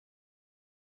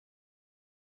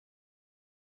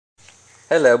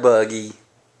Hello, Buggy.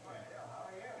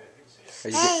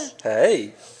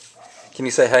 Hey. Can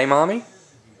you say hey, Mommy?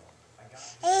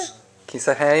 Can you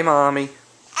say hey, Mommy?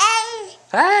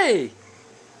 Hey.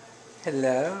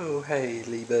 Hello,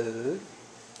 Haley Bug.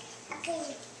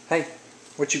 Hey,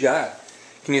 what you got?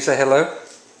 Can you say hello?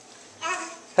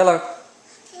 Hello.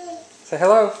 Say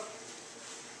hello.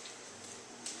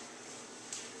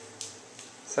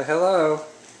 Say hello.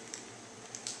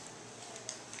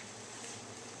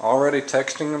 Already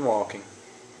texting and walking.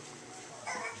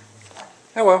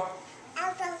 Hello.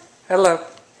 Hello.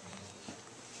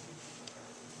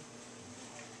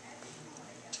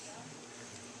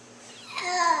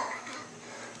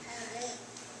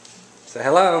 Say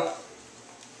hello.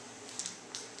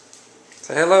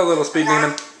 Say hello, little speed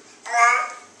demon.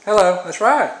 Hello, that's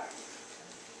right.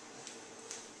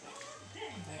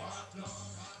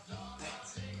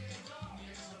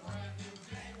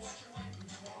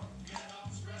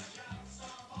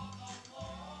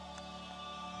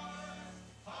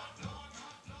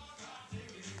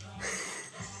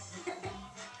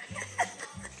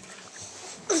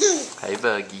 Hey,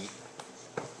 Buggy.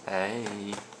 Hey.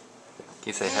 Can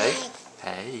you say hey?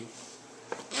 Hey.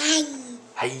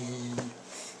 Hey.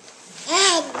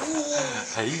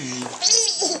 Hey.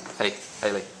 Hey,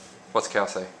 Haley. What's a cow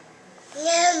say?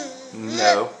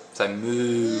 No. Say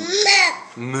moo.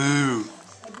 Moo.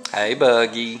 Hey,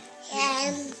 Buggy.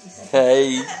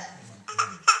 Hey.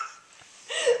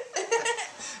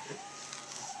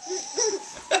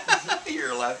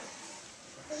 You're laughing.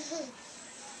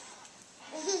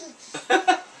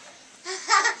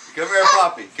 Come here,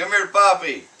 Poppy. Come here,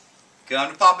 Poppy.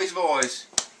 Come to Poppy's voice.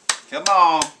 Come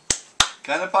on.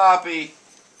 Come to Poppy.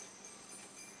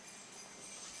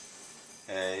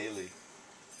 Haley.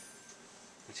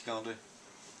 What you gonna do?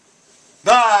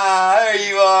 Ah, there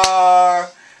you are.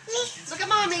 Look at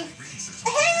Mommy. Hey,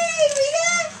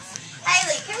 Rita.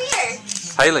 Haley, come here.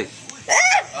 Haley.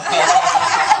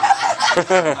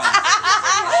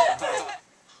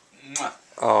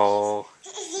 Oh.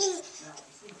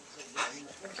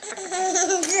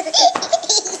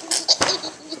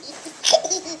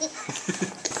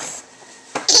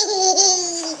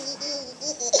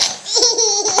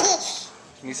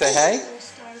 Can you say hey?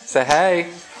 Say hey.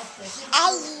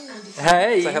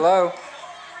 Hey. Say hello.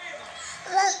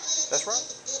 That's right.